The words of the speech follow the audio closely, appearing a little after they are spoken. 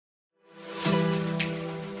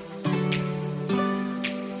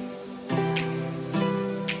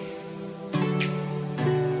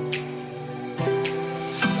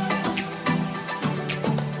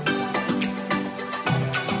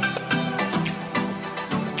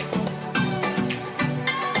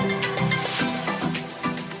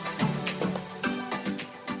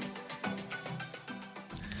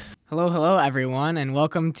Hello, everyone, and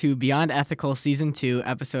welcome to Beyond Ethical Season 2,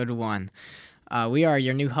 Episode 1. We are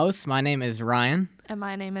your new hosts. My name is Ryan. And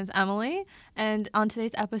my name is Emily. And on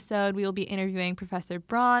today's episode, we will be interviewing Professor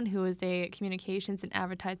Braun, who is a communications and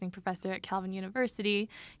advertising professor at Calvin University.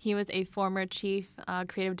 He was a former chief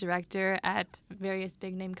creative director at various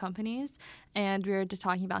big name companies. And we were just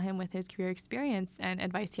talking about him with his career experience and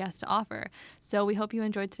advice he has to offer. So we hope you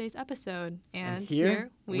enjoyed today's episode. And here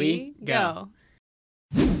we go.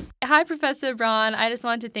 Hi, Professor Braun. I just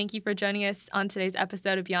wanted to thank you for joining us on today's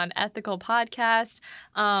episode of Beyond Ethical podcast.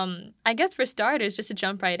 I guess for starters, just to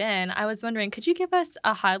jump right in, I was wondering, could you give us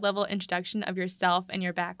a high-level introduction of yourself and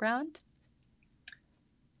your background?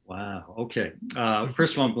 Wow. Okay.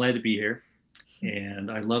 First of all, I'm glad to be here.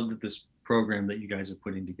 And I love this program that you guys are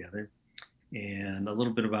putting together. And a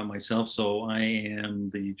little bit about myself. So I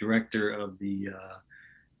am the director of the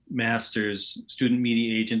Master's Student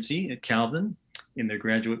Media Agency at Calvin in their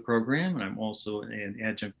graduate program. And I'm also an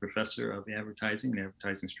adjunct professor of advertising and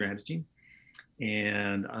advertising strategy.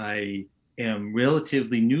 And I am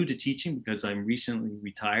relatively new to teaching because I'm recently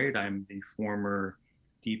retired. I'm the former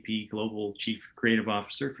DP Global Chief Creative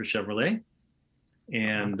Officer for Chevrolet.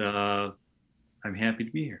 And I'm happy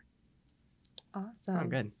to be here. Awesome. Oh,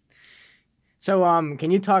 good. So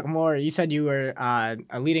can you talk more? You said you were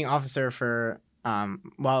a leading officer for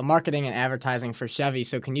marketing and advertising for Chevy.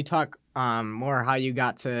 So can you talk more how you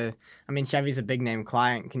got to, Chevy's a big name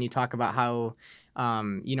client. Can you talk about how,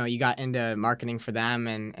 you got into marketing for them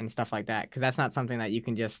and stuff like that? Because that's not something that you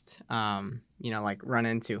can just, run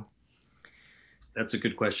into. That's a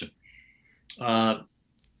good question.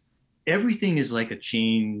 Everything is like a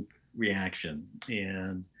chain reaction.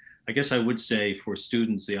 And I guess I would say for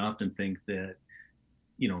students, they often think that,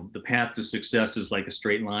 the path to success is like a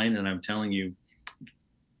straight line. And I'm telling you,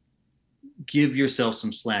 give yourself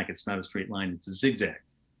some slack. It's not a straight line. It's a zigzag,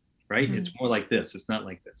 right? Mm-hmm. It's more like this. It's not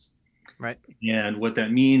like this. Right. And what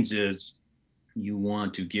that means is you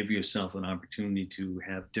want to give yourself an opportunity to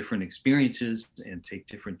have different experiences and take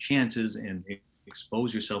different chances and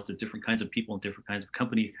expose yourself to different kinds of people and different kinds of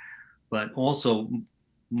companies. But also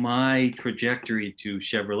my trajectory to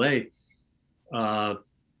Chevrolet,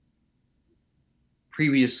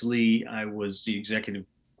 previously I was the executive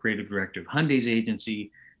creative director of Hyundai's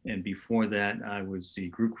agency. And before that, I was the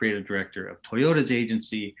group creative director of Toyota's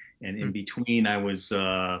agency. And in between, I was,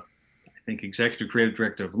 executive creative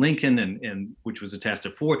director of Lincoln, and which was attached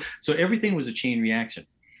to Ford. So everything was a chain reaction.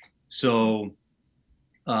 So,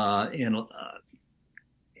 I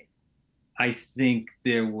think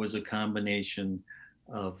there was a combination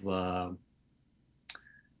of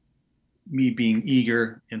me being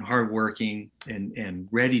eager and hardworking and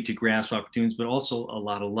ready to grasp opportunities, but also a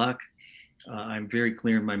lot of luck. I'm very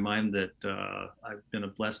clear in my mind that I've been a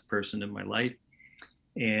blessed person in my life.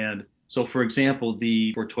 And so, for example,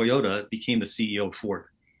 for Toyota became the CEO of Ford.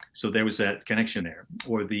 So there was that connection there.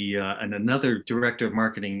 Or and another director of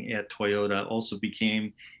marketing at Toyota also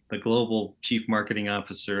became the global chief marketing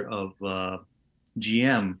officer of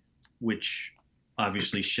GM, which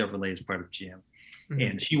obviously Chevrolet is part of GM. Mm-hmm.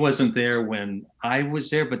 And she wasn't there when I was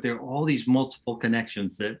there, but there are all these multiple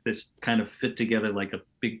connections that this kind of fit together like a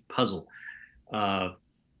big puzzle.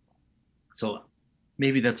 So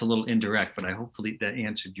maybe that's a little indirect, but hopefully that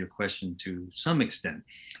answered your question to some extent,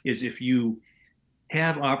 is if you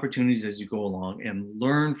have opportunities as you go along and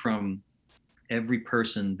learn from every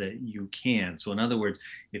person that you can. So in other words,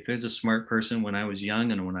 if there's a smart person, when I was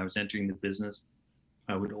young and when I was entering the business,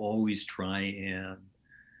 I would always try and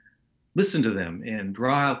listen to them and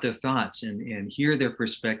draw out their thoughts and hear their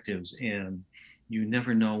perspectives. And you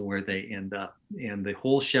never know where they end up. And the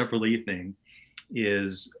whole Chevrolet thing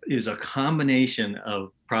is a combination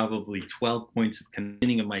of probably 12 points of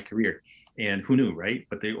beginning of my career. And who knew, right?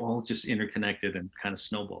 But they all just interconnected and kind of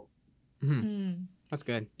snowballed. Mm-hmm. That's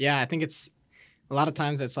good. Yeah, I think it's a lot of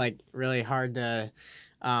times it's like really hard to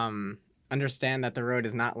understand that the road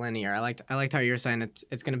is not linear. I liked how you're saying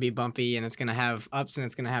it's going to be bumpy and it's going to have ups and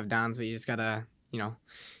it's going to have downs, but you just gotta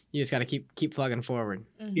keep plugging forward.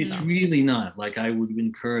 Mm-hmm. It's really not. Like I would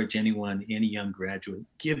encourage anyone, any young graduate,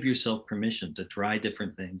 give yourself permission to try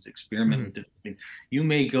different things, experiment with different things. You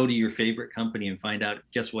may go to your favorite company and find out,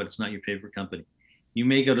 guess what? It's not your favorite company. You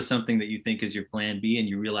may go to something that you think is your plan B and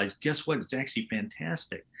you realize, guess what? It's actually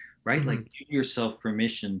fantastic, right? Mm-hmm. Like give yourself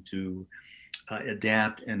permission to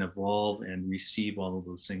adapt and evolve and receive all of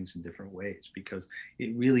those things in different ways, because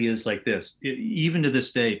it really is like this. Even to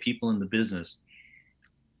this day, people in the business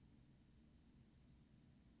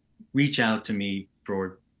reach out to me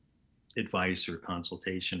for advice or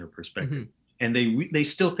consultation or perspective. and they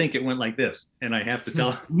still think it went like this, and I have to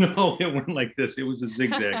tell them, no, it went like this. It was a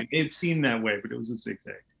zigzag. It seemed that way, but it was a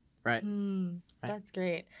zigzag. Right. That's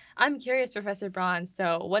great. I'm curious, Professor Braun.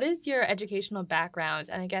 So, what is your educational background,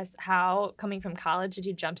 and I guess how, coming from college, did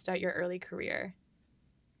you jumpstart your early career?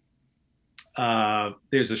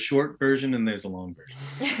 There's a short version and there's a long version.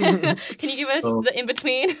 Can you give us the in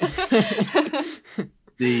between?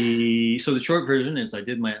 So the short version is I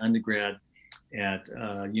did my undergrad at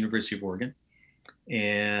University of Oregon,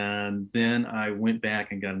 and then I went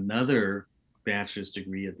back and got another bachelor's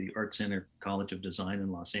degree at the Art Center College of Design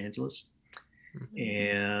in Los Angeles.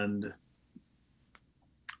 And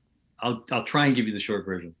I'll try and give you the short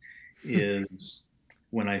version. Is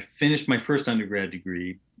when I finished my first undergrad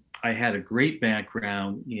degree, I had a great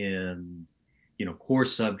background in, core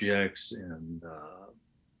subjects and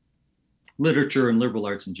literature and liberal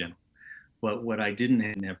arts in general. But what I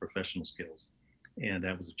didn't have professional skills, and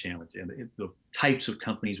that was a challenge. And the types of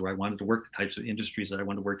companies where I wanted to work, the types of industries that I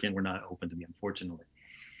wanted to work in, were not open to me, unfortunately.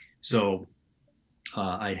 So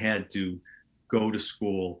I had to go to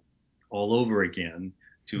school all over again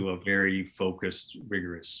to a very focused,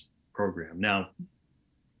 rigorous program. Now,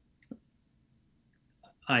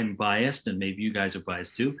 I'm biased, and maybe you guys are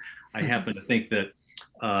biased too. I happen to think that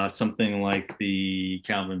something like the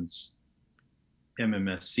Calvin's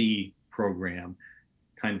MMSC program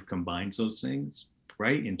kind of combines those things,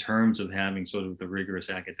 right? In terms of having sort of the rigorous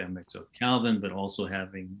academics of Calvin, but also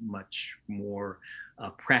having much more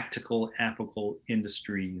practical, applicable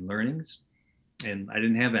industry learnings. And I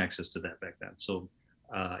didn't have access to that back then. So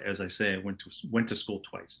as I say, I went to school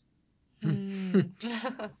twice.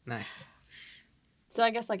 Nice. So I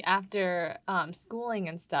guess like after schooling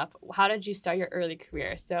and stuff, how did you start your early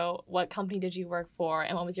career? So what company did you work for,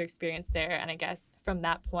 and what was your experience there? And I guess from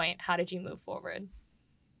that point, how did you move forward?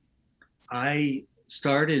 I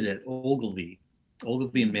started at Ogilvy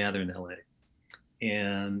and Mather in LA.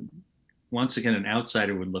 And once again, an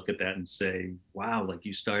outsider would look at that and say, wow, like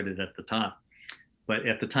you started at the top. But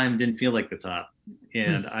at the time, it didn't feel like the top.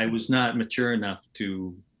 And I was not mature enough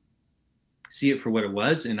to see it for what it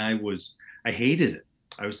was. And I hated it.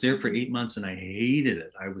 I was there for 8 months and I hated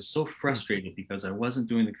it. I was so frustrated because I wasn't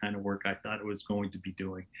doing the kind of work I thought I was going to be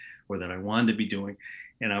doing, or that I wanted to be doing.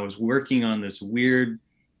 And I was working on this weird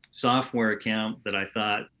software account that I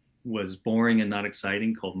thought was boring and not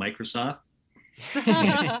exciting, called Microsoft.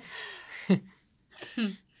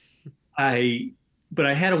 But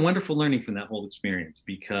I had a wonderful learning from that whole experience,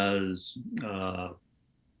 because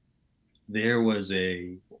there was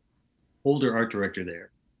a older art director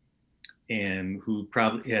there, and who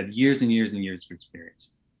probably had years and years and years of experience.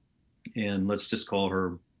 And let's just call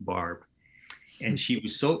her Barb. And she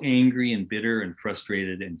was so angry and bitter and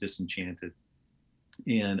frustrated and disenchanted.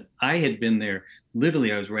 And I had been there,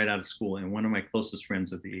 literally, I was right out of school, and one of my closest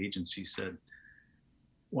friends at the agency said,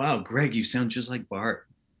 wow, Greg, you sound just like Barb.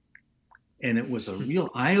 And it was a real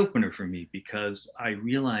eye-opener for me, because I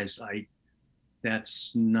realized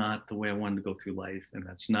that's not the way I wanted to go through life, and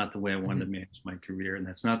that's not the way I wanted to manage my career, and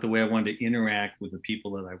that's not the way I wanted to interact with the people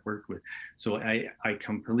that I worked with. So I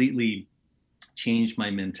completely changed my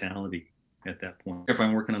mentality at that point. If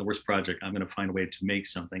I'm working on the worst project, I'm going to find a way to make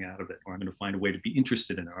something out of it, or I'm going to find a way to be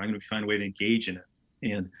interested in it, or I'm going to find a way to engage in it.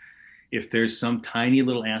 And if there's some tiny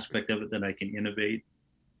little aspect of it that I can innovate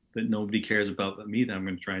that nobody cares about but me, then I'm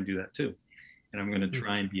going to try and do that too. And I'm going to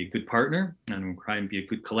try and be a good partner, and I'm going to try and be a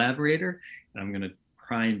good collaborator, and I'm going to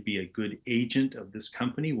try and be a good agent of this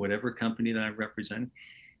company, whatever company that I represent.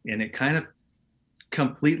 And it kind of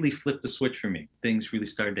completely flipped the switch for me. Things really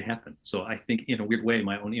started to happen. So I think, in a weird way,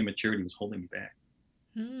 my own immaturity was holding me back.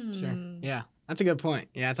 Sure. Yeah, that's a good point.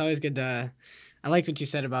 Yeah, it's always good to, I liked what you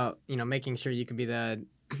said about, making sure you can be the,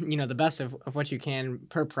 the best of what you can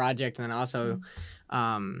per project, and then also,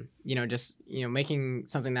 making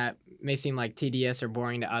something that may seem like tedious or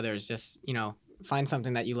boring to others, just, find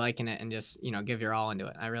something that you like in it and just, give your all into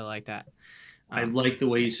it. I really like that. I like the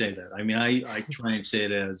way you say that. I mean, I try and say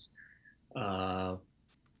it as how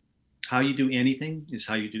you do anything is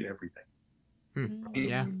how you do everything.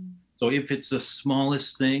 Yeah. So if it's the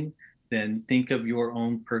smallest thing, then think of your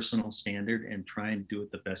own personal standard and try and do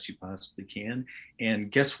it the best you possibly can.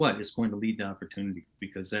 And guess what? It's going to lead to opportunity,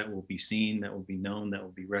 because that will be seen, that will be known, that will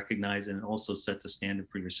be recognized, and also set the standard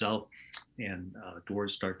for yourself, and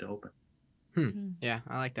doors start to open. Yeah,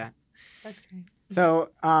 I like that. That's great. So,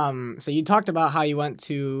 so you talked about how you went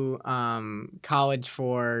to college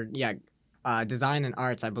for design and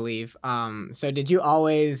arts, I believe. So did you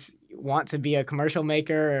always want to be a commercial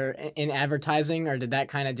maker or in advertising, or did that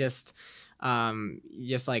kind of just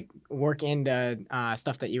like work into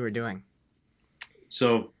stuff that you were doing?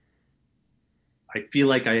 So I feel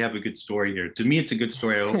like I have a good story here. To me, it's a good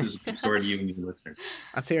story. I hope it's a good story to you and your listeners.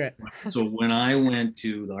 Let's hear it. So when I went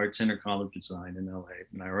to the Art Center College of Design in LA,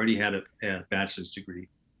 and I already had a bachelor's degree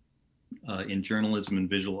in journalism and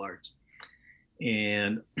visual arts,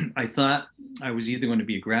 and I thought I was either going to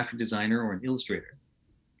be a graphic designer or an illustrator.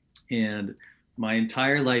 And my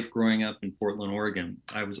entire life growing up in Portland, Oregon,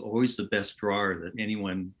 I was always the best drawer that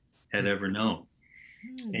anyone had ever known.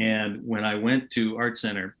 And when I went to Art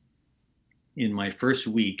Center in my first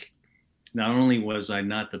week, not only was I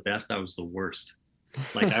not the best, I was the worst.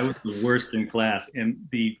 Like I was the worst in class. And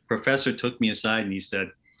the professor took me aside and he said,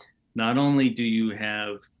 not only do you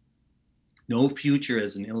have no future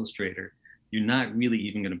as an illustrator, you're not really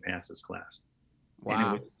even going to pass this class. Wow.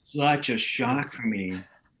 And it was such a shock for me.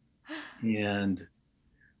 And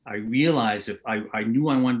I realized if I knew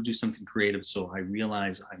I wanted to do something creative, so I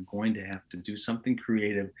realized I'm going to have to do something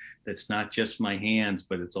creative that's not just my hands,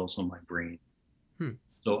 but it's also my brain.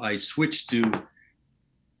 So I switched to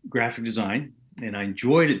graphic design, and I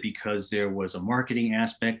enjoyed it because there was a marketing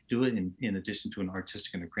aspect to it, in addition to an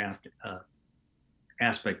artistic and a craft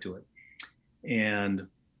aspect to it. And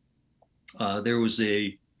there was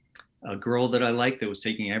a girl that I liked that was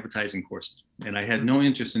taking advertising courses, and I had no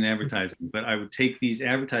interest in advertising, but I would take these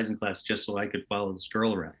advertising classes just so I could follow this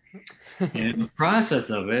girl around. And in the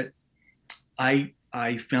process of it, I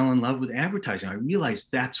fell in love with advertising. I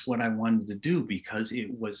realized that's what I wanted to do because it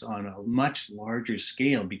was on a much larger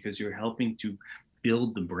scale because you're helping to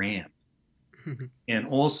build the brand. And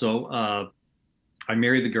also, I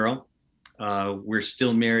married the girl. We're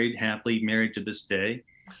still married, happily married to this day.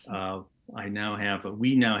 We now have a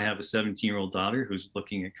 17-year-old daughter who's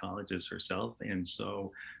looking at colleges herself. And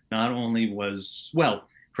so not only was, well,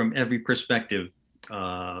 from every perspective,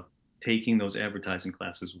 taking those advertising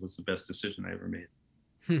classes was the best decision I ever made.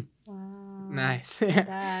 Wow. Nice.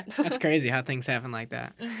 That. That's crazy how things happen like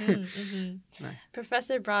that. Nice.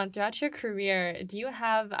 Professor Braun, throughout your career, do you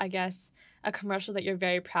have, I guess, a commercial that you're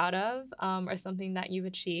very proud of, or something that you've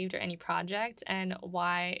achieved, or any project, and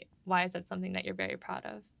why is that something that you're very proud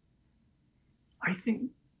of? I think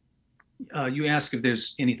you ask if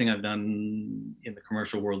there's anything I've done in the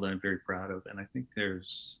commercial world that I'm very proud of, and I think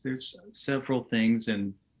there's several things.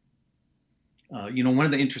 And one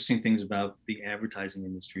of the interesting things about the advertising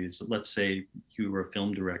industry is that, let's say you were a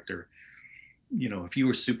film director, if you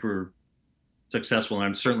were super successful, and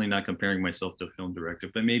I'm certainly not comparing myself to a film director,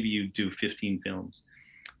 but maybe you do 15 films.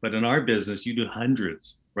 But in our business, you do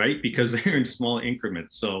hundreds, right? Because they're in small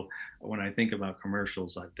increments. So when I think about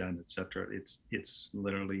commercials I've done, et cetera, it's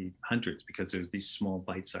literally hundreds because there's these small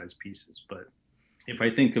bite-sized pieces. But if I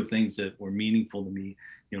think of things that were meaningful to me,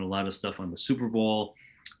 a lot of stuff on the Super Bowl,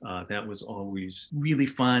 that was always really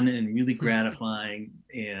fun and really gratifying.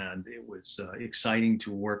 And it was exciting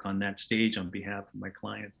to work on that stage on behalf of my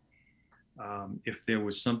clients. If there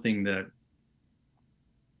was something that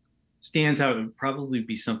stands out, it would probably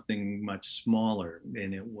be something much smaller,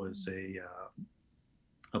 and it was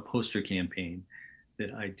a poster campaign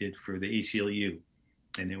that I did for the ACLU,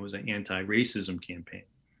 and it was an anti-racism campaign.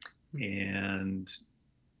 And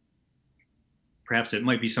perhaps it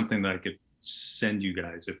might be something that I could send you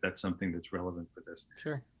guys if that's something that's relevant for this.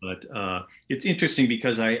 Sure. But it's interesting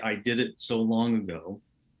because I did it so long ago,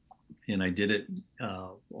 and I did it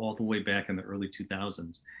all the way back in the early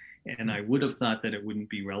 2000s. And I would have thought that it wouldn't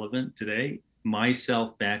be relevant today.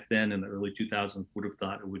 Myself back then in the early 2000s would have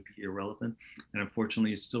thought it would be irrelevant. And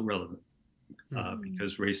unfortunately, it's still relevant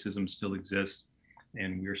because racism still exists.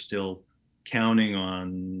 And we're still counting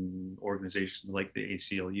on organizations like the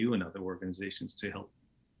ACLU and other organizations to help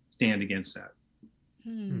stand against that.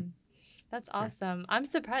 That's awesome. I'm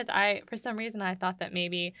surprised. For some reason, I thought that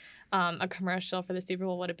maybe a commercial for the Super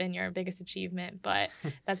Bowl would have been your biggest achievement, but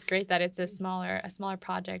that's great that it's a smaller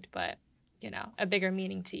project, but a bigger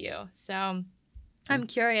meaning to you. So I'm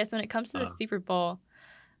curious, when it comes to the Super Bowl,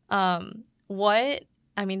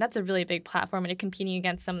 that's a really big platform and you're competing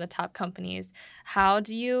against some of the top companies. How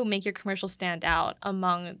do you make your commercial stand out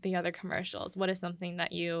among the other commercials? What is something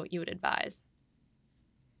that you would advise?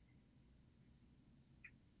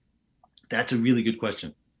 That's a really good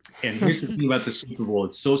question. And here's the thing about the Super Bowl.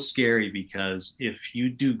 It's so scary because if you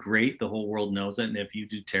do great, the whole world knows it. And if you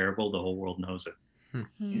do terrible, the whole world knows it.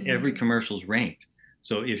 And every commercial's ranked.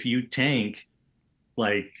 So if you tank,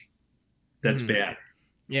 that's bad.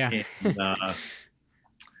 Yeah. And,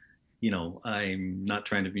 I'm not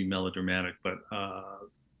trying to be melodramatic, but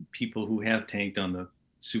people who have tanked on the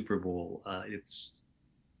Super Bowl, it's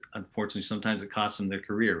unfortunately, sometimes it costs them their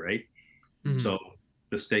career, right? So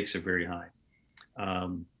the stakes are very high.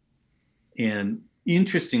 And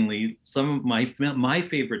Interestingly, some of my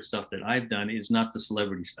favorite stuff that I've done is not the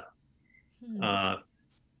celebrity stuff. Hmm.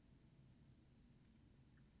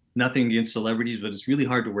 Nothing against celebrities, but it's really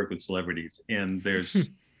hard to work with celebrities, and there's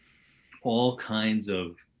all kinds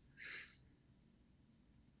of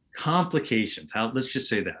complications. Let's just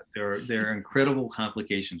say that there are incredible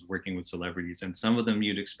complications working with celebrities, and some of them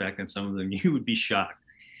you'd expect, and some of them you would be shocked.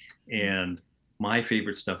 And my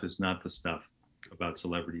favorite stuff is not the stuff about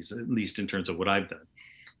celebrities, at least in terms of what I've done.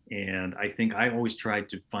 And I think I always tried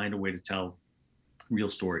to find a way to tell real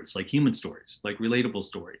stories, like human stories, like relatable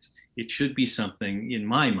stories. It should be something, in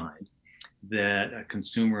my mind, that a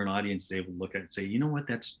consumer and audience is able to look at and say, you know what,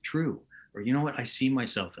 that's true. Or, you know what, I see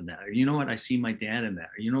myself in that. Or, you know what, I see my dad in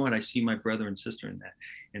that. Or, you know what, I see my brother and sister in that.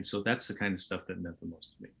 And so that's the kind of stuff that meant the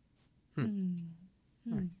most to me.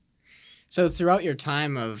 So throughout your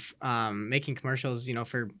time of making commercials,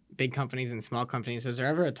 for big companies and small companies, was there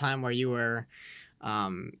ever a time where you were,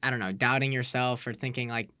 I don't know, doubting yourself or thinking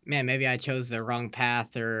like, man, maybe I chose the wrong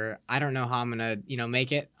path, or I don't know how I'm going to,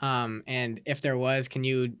 make it? And if there was, can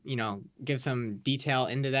you, give some detail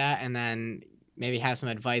into that, and then maybe have some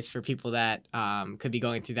advice for people that could be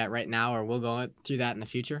going through that right now or will go through that in the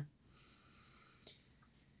future?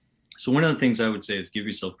 So one of the things I would say is give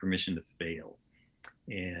yourself permission to fail.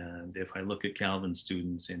 And if I look at Calvin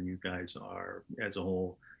students, and you guys are, as a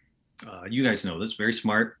whole, you guys know this, very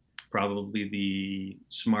smart, probably the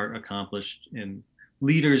smart, accomplished, and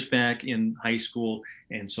leaders back in high school.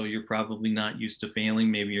 And so you're probably not used to failing.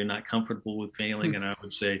 Maybe you're not comfortable with failing. And I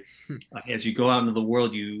would say, as you go out into the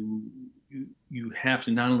world, you have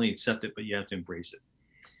to not only accept it, but you have to embrace it.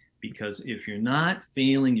 Because if you're not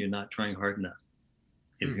failing, you're not trying hard enough.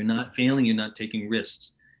 If you're not failing, you're not taking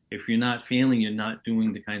risks. If you're not failing, you're not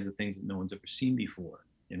doing the kinds of things that no one's ever seen before.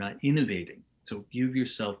 You're not innovating. So give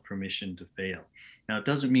yourself permission to fail. Now, it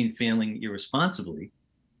doesn't mean failing irresponsibly,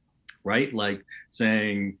 right? Like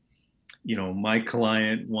saying, my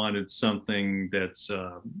client wanted something that's,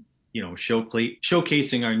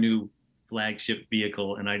 showcasing our new flagship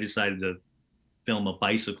vehicle, and I decided to film a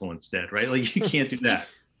bicycle instead, right? Like, you can't do that.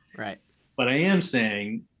 Right. But I am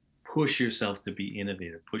saying, push yourself to be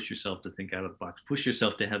innovative, push yourself to think out of the box, push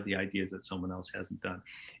yourself to have the ideas that someone else hasn't done.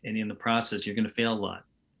 And in the process, you're going to fail a lot.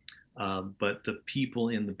 But the people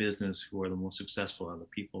in the business who are the most successful are the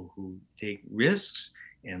people who take risks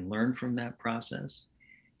and learn from that process.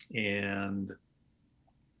 And,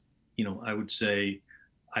 I would say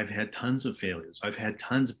I've had tons of failures. I've had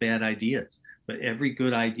tons of bad ideas, but every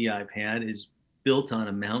good idea I've had is built on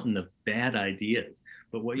a mountain of bad ideas.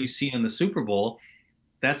 But what you see in the Super Bowl,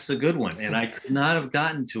 that's the good one. And I could not have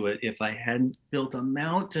gotten to it if I hadn't built a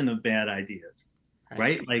mountain of bad ideas,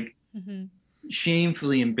 right? Like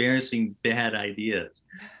shamefully embarrassing bad ideas.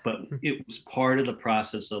 But it was part of the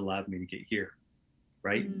process that allowed me to get here,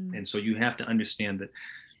 right? And so you have to understand that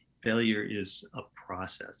failure is a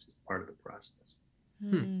process, it's part of the process.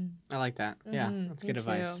 I like that. Yeah, that's good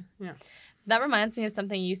advice. Yeah. That reminds me of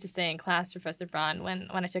something you used to say in class, Professor Braun, when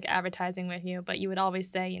I took advertising with you, but you would always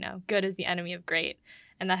say, good is the enemy of great.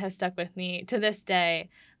 And that has stuck with me to this day.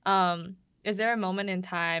 Is there a moment in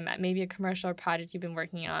time, maybe a commercial or project you've been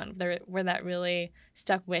working on, where that really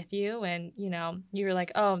stuck with you, and, you were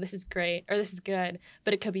like, oh, this is great, or this is good,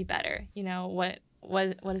 but it could be better?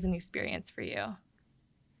 What is an experience for you?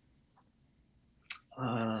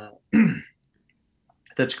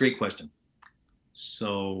 That's a great question.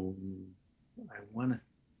 So I want to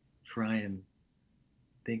try and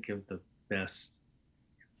think of the best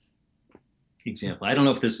example. I don't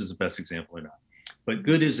know if this is the best example or not, but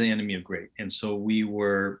good is the enemy of great. And so we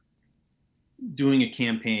were doing a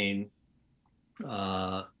campaign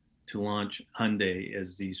to launch Hyundai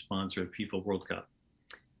as the sponsor of FIFA World Cup.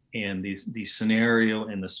 And the scenario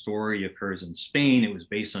and the story occurs in Spain. It was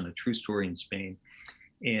based on a true story in Spain.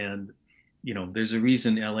 And, there's a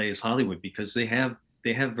reason LA is Hollywood, because they have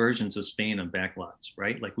versions of Spain on backlots,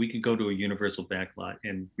 right? Like, we could go to a Universal backlot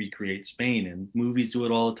and recreate Spain, and movies do it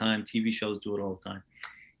all the time. TV shows do it all the time.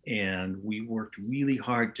 And we worked really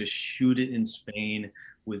hard to shoot it in Spain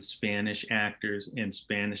with Spanish actors and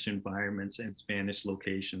Spanish environments and Spanish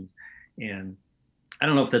locations. And I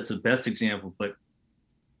don't know if that's the best example, but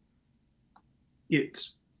it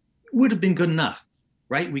would have been good enough,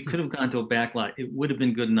 right? We could have gone to a backlot. It would have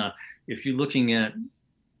been good enough. If you're looking at,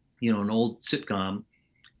 an old sitcom,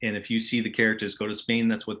 and if you see the characters go to Spain,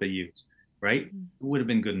 that's what they use, right? It would have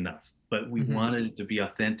been good enough. But we wanted it to be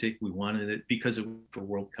authentic. We wanted it, because it was a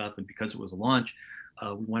World Cup and because it was a launch,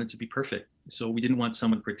 we wanted it to be perfect. So we didn't want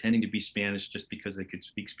someone pretending to be Spanish just because they could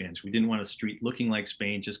speak Spanish. We didn't want a street looking like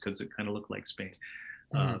Spain just because it kind of looked like Spain.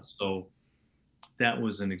 So that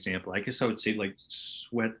was an example. I guess I would say like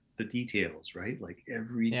sweat the details, right? Like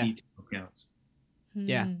every Yeah. detail counts.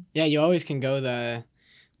 Yeah. Hmm. Yeah, you always can go the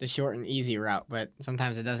short and easy route, but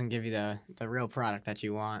sometimes it doesn't give you the real product that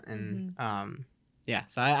you want. And yeah,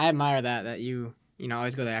 so I admire that you know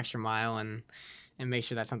always go the extra mile and make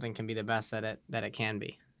sure that something can be the best that it can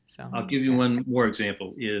be. So I'll give you one more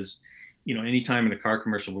example is, anytime in a car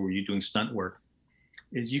commercial where you're doing stunt work,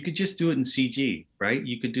 is you could just do it in CG, right?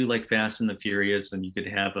 You could do like Fast and the Furious, and you could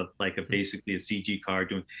have basically a CG car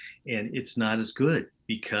doing, and it's not as good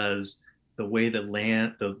because the way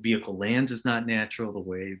the vehicle lands is not natural. The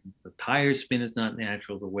way the tires spin is not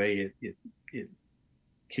natural. The way it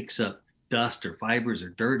kicks up dust or fibers or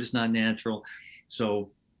dirt is not natural.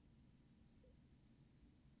 So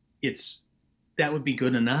that would be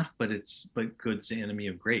good enough, but good's the enemy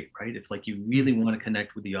of great, right? If like you really want to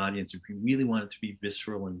connect with the audience, if you really want it to be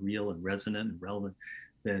visceral and real and resonant and relevant,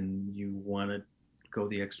 then you want to go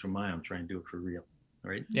the extra mile and try and do it for real,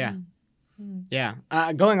 right? yeah. Yeah.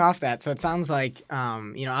 Going off that, so it sounds like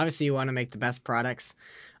obviously you want to make the best products,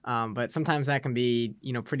 but sometimes that can be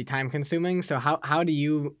pretty time consuming. So how did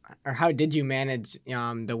you manage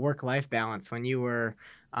the work-life balance when you were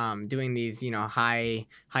doing these high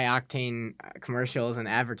octane commercials and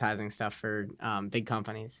advertising stuff for big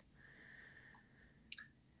companies?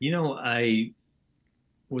 I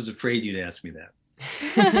was afraid you'd ask me that.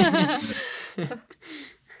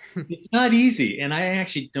 It's not easy, and I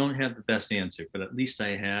actually don't have the best answer, but at least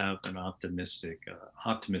I have an optimistic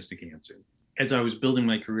answer. As I was building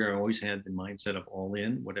my career, I always had the mindset of all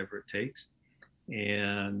in, whatever it takes.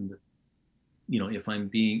 And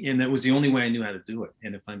and that was the only way I knew how to do it.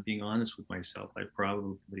 And if I'm being honest with myself, I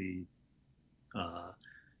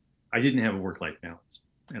didn't have a work-life balance,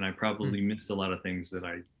 and I probably missed a lot of things that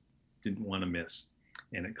I didn't want to miss,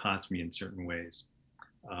 and it cost me in certain ways.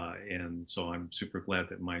 And so I'm super glad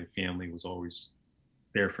that my family was always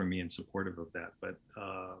there for me and supportive of that. But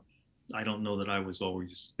I don't know that I was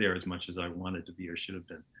always there as much as I wanted to be or should have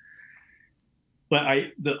been.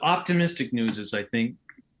 But the optimistic news is I think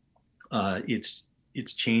it's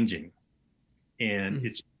changing, and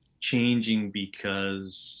it's changing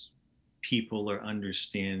because people are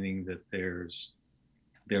understanding that there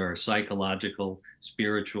are psychological,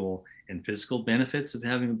 spiritual, and physical benefits of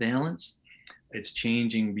having a balance. It's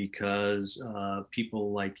changing because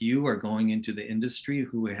people like you are going into the industry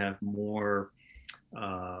who have more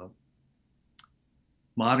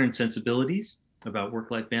modern sensibilities about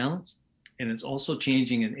work-life balance. And it's also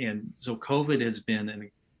changing. And so COVID has been an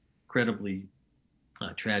incredibly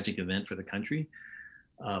tragic event for the country.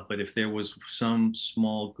 But if there was some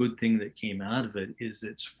small good thing that came out of it, is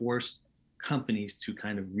it's forced companies to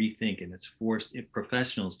kind of rethink, and it's forced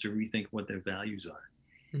professionals to rethink what their values are.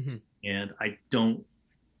 Mm-hmm. And I don't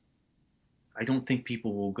think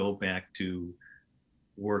people will go back to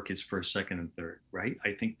work as first, second, and third, right?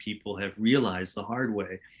 I think people have realized the hard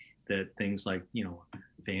way that things like,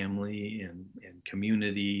 family and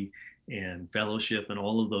community and fellowship and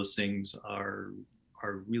all of those things are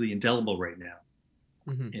really indelible right now.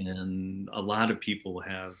 Mm-hmm. And a lot of people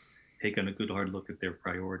have taken a good hard look at their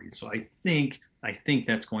priorities. So I think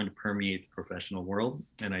that's going to permeate the professional world,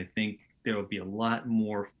 and I think there will be a lot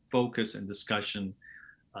more focus and discussion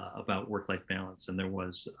about work-life balance than there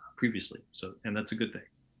was previously. So, and that's a good thing.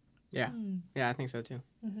 Yeah, yeah, I think so too.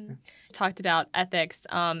 Mm-hmm. Yeah. Talked about ethics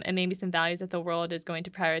and maybe some values that the world is going to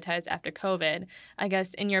prioritize after COVID. I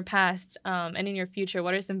guess in your past and in your future,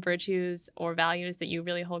 what are some virtues or values that you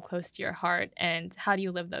really hold close to your heart, and how do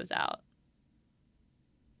you live those out?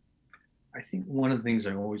 I think one of the things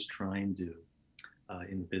I always try and do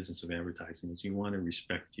in the business of advertising is you want to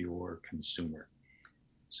respect your consumer.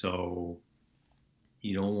 So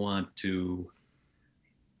you don't want to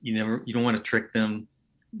trick them.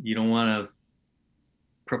 You don't want to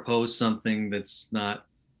propose something that's not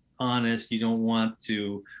honest. You don't want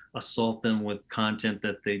to assault them with content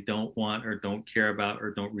that they don't want or don't care about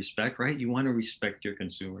or don't respect, right? You want to respect your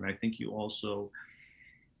consumer. And I think I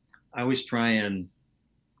always try and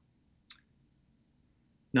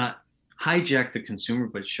not hijack the consumer,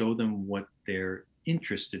 but show them what they're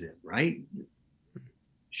interested in, right?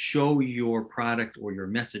 Show your product or your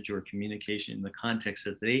message or communication in the context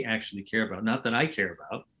that they actually care about. Not that I care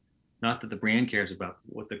about, not that the brand cares about,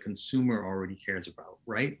 what the consumer already cares about,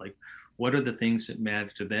 right? Like, what are the things that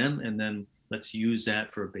matter to them? And then let's use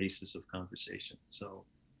that for a basis of conversation. So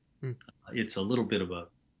it's a little bit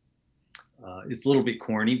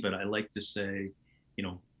corny, but I like to say,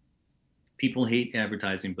 people hate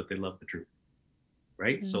advertising, but they love the truth,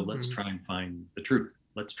 right? Mm-hmm. So let's try and find the truth.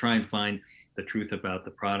 Let's try and find the truth about the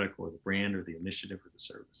product or the brand or the initiative or the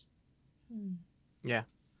service. Yeah.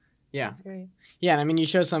 Yeah. That's great. Yeah, and I mean, you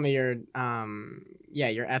show some of your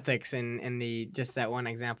your ethics in the just that one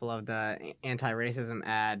example of the anti-racism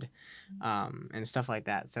ad, and stuff like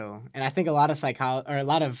that. So, and I think a lot of a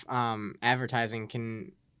lot of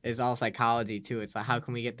advertising is all psychology too. It's like, how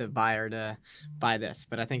can we get the buyer to buy this?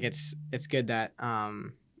 But I think it's good that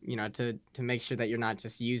to make sure that you're not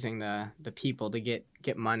just using the people to get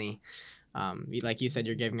money. Like you said,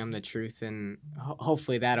 you're giving them the truth, and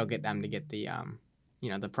hopefully that'll get them to get the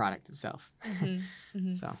product itself.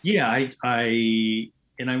 So Yeah,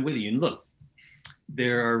 and I'm with you. And look,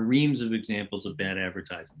 there are reams of examples of bad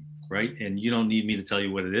advertising, right? And you don't need me to tell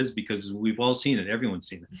you what it is because we've all seen it. Everyone's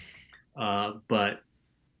seen it. But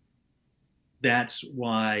that's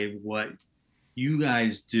why what you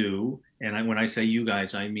guys do, and when I say you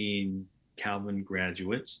guys, I mean Calvin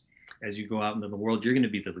graduates. As you go out into the world, you're going to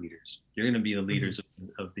be the leaders. You're going to be the leaders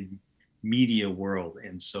of the media world,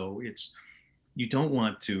 and so you don't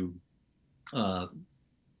want to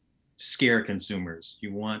scare consumers.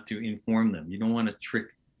 You want to inform them. You don't want to trick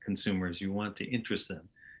consumers. You want to interest them.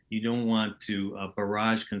 You don't want to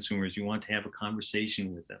barrage consumers. You want to have a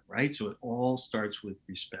conversation with them, right? So it all starts with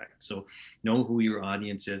respect. So know who your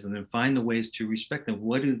audience is and then find the ways to respect them.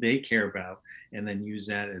 What do they care about? And then use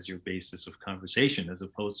that as your basis of conversation as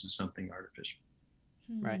opposed to something artificial.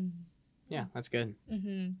 Right. Yeah, that's good.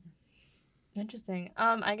 Interesting.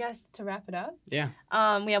 I guess to wrap it up, yeah.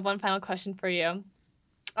 We have one final question for you.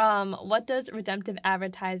 What does redemptive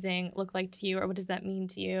advertising look like to you, or what does that mean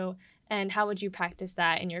to you? And how would you practice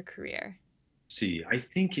that in your career? See, I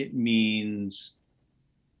think it means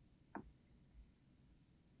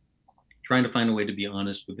trying to find a way to be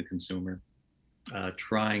honest with the consumer,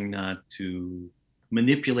 trying not to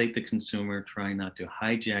manipulate the consumer, trying not to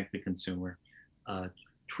hijack the consumer,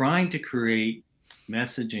 trying to create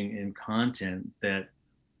messaging and content that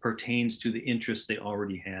pertains to the interests they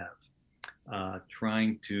already have,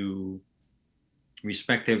 trying to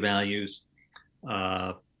respect their values,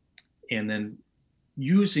 and then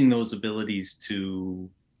using those abilities to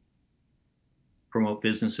promote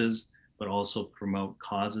businesses, but also promote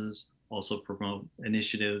causes, also promote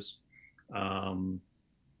initiatives. I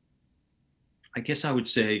guess I would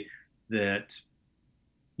say that,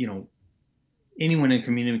 anyone in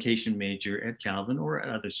communication major at Calvin or at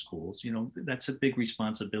other schools, that's a big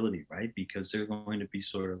responsibility, right? Because they're going to be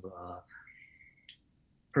sort of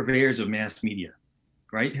purveyors of mass media,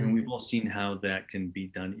 right? And we've all seen how that can be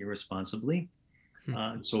done irresponsibly.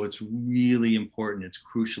 So it's really important. It's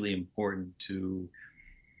crucially important to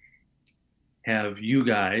have you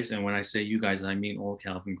guys, and when I say you guys, I mean all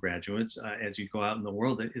Calvin graduates, as you go out in the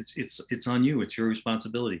world, it's on you. It's your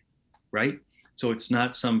responsibility, right? So it's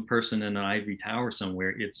not some person in an ivory tower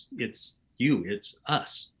somewhere. It's you. It's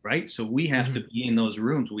us, right? So we have to be in those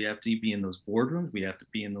rooms. We have to be in those boardrooms. We have to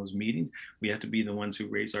be in those meetings. We have to be the ones who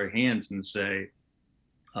raise our hands and say,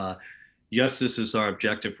 yes, this is our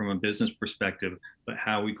objective from a business perspective, but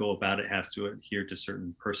how we go about it has to adhere to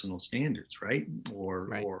certain personal standards, right?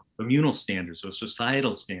 Or communal standards or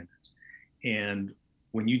societal standards. And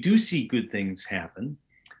when you do see good things happen,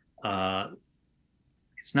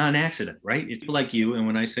 it's not an accident, right? It's people like you, and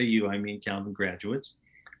when I say you, I mean Calvin graduates,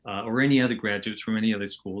 or any other graduates from any other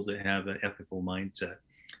schools that have an ethical mindset.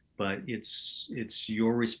 But it's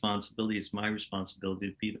your responsibility, it's my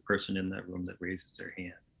responsibility to be the person in that room that raises their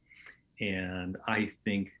hand. And I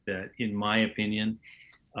think that, in my opinion,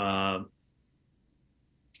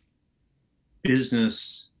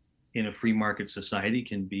 business in a free market society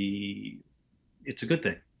it's a good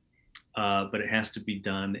thing, but it has to be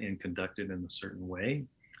done and conducted in a certain way.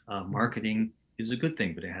 Marketing is a good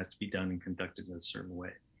thing, but it has to be done and conducted in a certain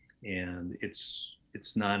way. And it's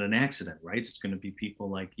not an accident, right? It's going to be people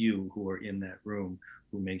like you who are in that room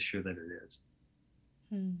who make sure that it is.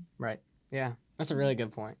 Right. Yeah. That's a really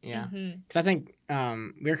good point. Yeah. Because I think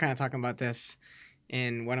we were kind of talking about this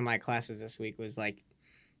in one of my classes this week, was like,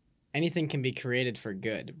 anything can be created for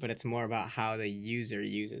good, but it's more about how the user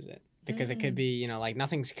uses it. Because it could be, like,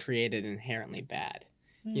 nothing's created inherently bad.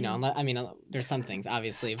 There's some things,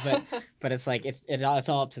 obviously, but it's like it's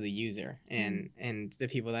all up to the user and the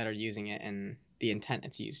people that are using it and the intent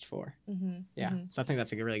it's used for. So I think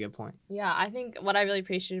that's a really good point. Yeah, I think what I really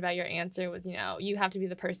appreciated about your answer was, you have to be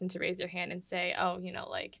the person to raise your hand and say, oh,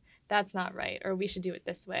 like, that's not right, or we should do it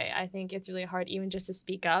this way. I think it's really hard even just to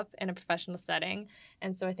speak up in a professional setting.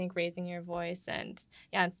 And so I think raising your voice and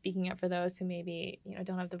speaking up for those who maybe,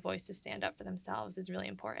 don't have the voice to stand up for themselves is really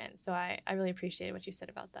important. So I really appreciated what you said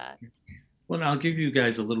about that. Well, I'll give you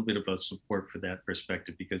guys a little bit of a support for that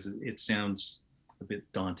perspective because it sounds a bit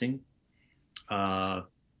daunting.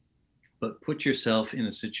 but put yourself in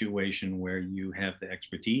a situation where you have the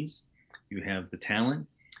expertise, you have the talent,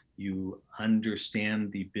 you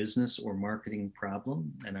understand the business or marketing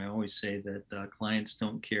problem. And I always say that clients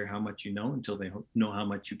don't care how much you know until they know how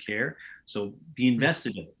much you care. So be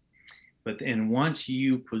invested in it. But then once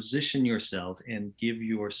you position yourself and give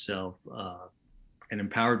yourself an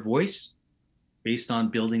empowered voice based on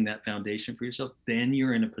building that foundation for yourself, then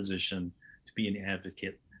you're in a position to be an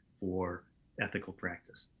advocate for ethical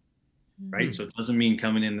practice, right? So it doesn't mean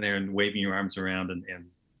coming in there and waving your arms around and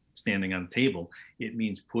standing on the table. It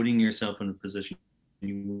means putting yourself in a position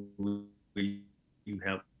where you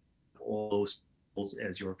have all those tools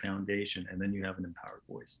as your foundation, and then you have an empowered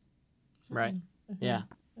voice. Right. Yeah.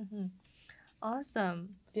 Awesome.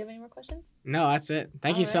 Do you have any more questions? No, that's it.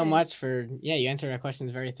 Thank you so right. much for you answered our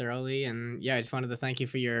questions very thoroughly, and I just wanted to thank you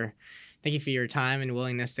for your time and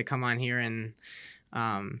willingness to come on here and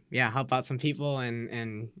help out some people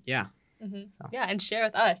and yeah. So. Yeah, and share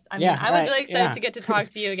with us. I mean, I was really excited to get to talk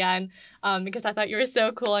to you again because I thought you were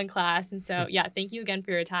so cool in class. And so, thank you again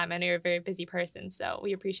for your time. I know you're a very busy person, so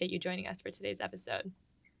we appreciate you joining us for today's episode.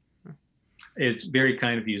 It's very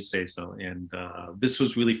kind of you to say so. And this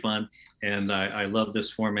was really fun. And I love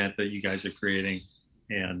this format that you guys are creating.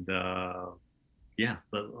 And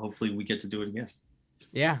hopefully we get to do it again.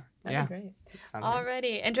 Yeah. That'd be great.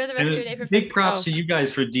 Alrighty. Enjoy the rest of your day. Big props to you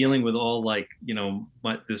guys for dealing with all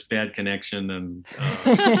this bad connection and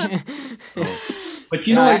but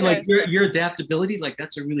your adaptability,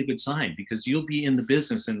 that's a really good sign, because you'll be in the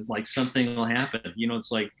business and something will happen.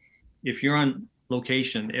 It's like if you're on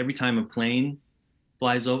location, every time a plane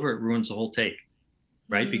flies over, it ruins the whole take,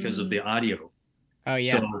 right? Because of the audio. Oh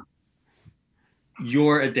yeah. So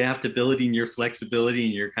your adaptability and your flexibility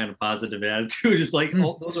and your kind of positive attitude is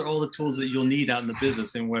those are all the tools that you'll need out in the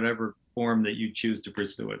business in whatever form that you choose to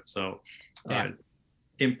pursue it. So I'm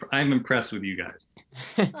impressed with you guys.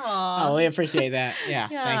 Oh, we appreciate that. Yeah.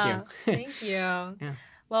 Thank you. Thank you. Yeah.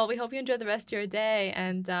 Well, we hope you enjoy the rest of your day.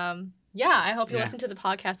 And I hope you listen to the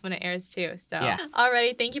podcast when it airs too. So,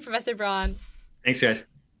 alrighty. Thank you, Professor Braun. Thanks, guys.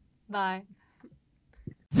 Bye.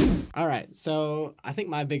 All right, so I think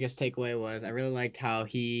my biggest takeaway was I really liked how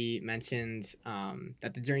he mentioned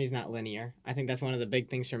that the journey's not linear. I think that's one of the big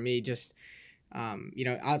things for me, just,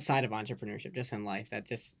 outside of entrepreneurship, just in life, that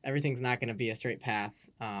just everything's not going to be a straight path.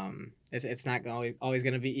 It's not always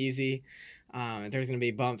going to be easy. There's going to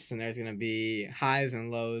be bumps and there's going to be highs and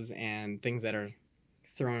lows and things that are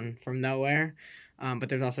thrown from nowhere. But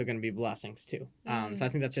there's also going to be blessings too. So I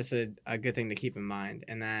think that's just a good thing to keep in mind.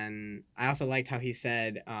 And then I also liked how he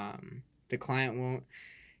said the client won't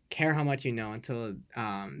care how much you know until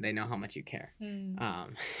they know how much you care.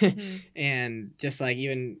 And just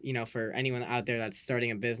even, for anyone out there that's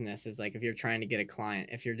starting a business, is if you're trying to get a client,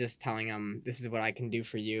 if you're just telling them this is what I can do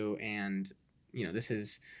for you and, this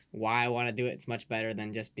is why I want to do it, it's much better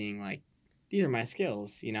than just being these are my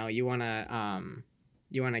skills. You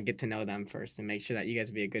want to get to know them first and make sure that you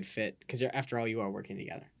guys be a good fit, because after all, you are working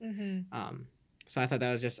together. So I thought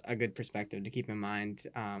that was just a good perspective to keep in mind,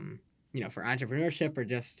 for entrepreneurship or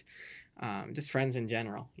just friends in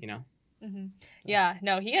general, Yeah,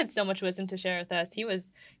 no, he had so much wisdom to share with us.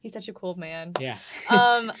 He's such a cool man. Yeah.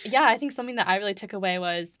 I think something that I really took away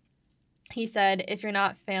was he said, if you're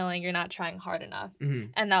not failing, you're not trying hard enough.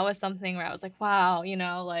 And that was something where I was like, wow,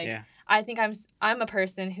 I think I'm a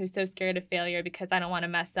person who's so scared of failure because I don't want to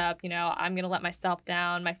mess up. I'm going to let myself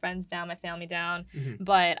down, my friends down, my family down.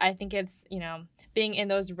 But I think it's, being in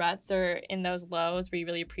those ruts or in those lows where you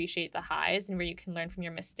really appreciate the highs and where you can learn from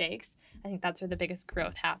your mistakes. I think that's where the biggest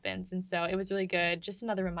growth happens. And so it was really good. Just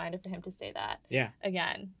another reminder for him to say that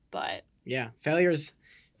again. But yeah, failure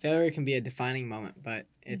can be a defining moment, but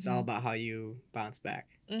it's all about how you bounce back.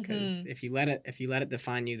 Because if you let it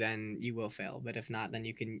define you, then you will fail. But if not, then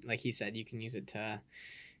you can, like he said, you can use it to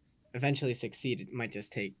eventually succeed. It might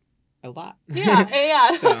just take a lot.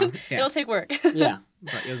 Yeah. So, it'll take work. Yeah,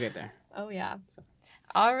 but you'll get there. Oh, yeah. So.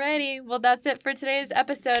 Alrighty. Well, that's it for today's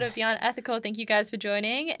episode of Beyond Ethical. Thank you guys for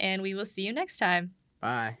joining, and we will see you next time.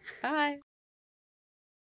 Bye. Bye.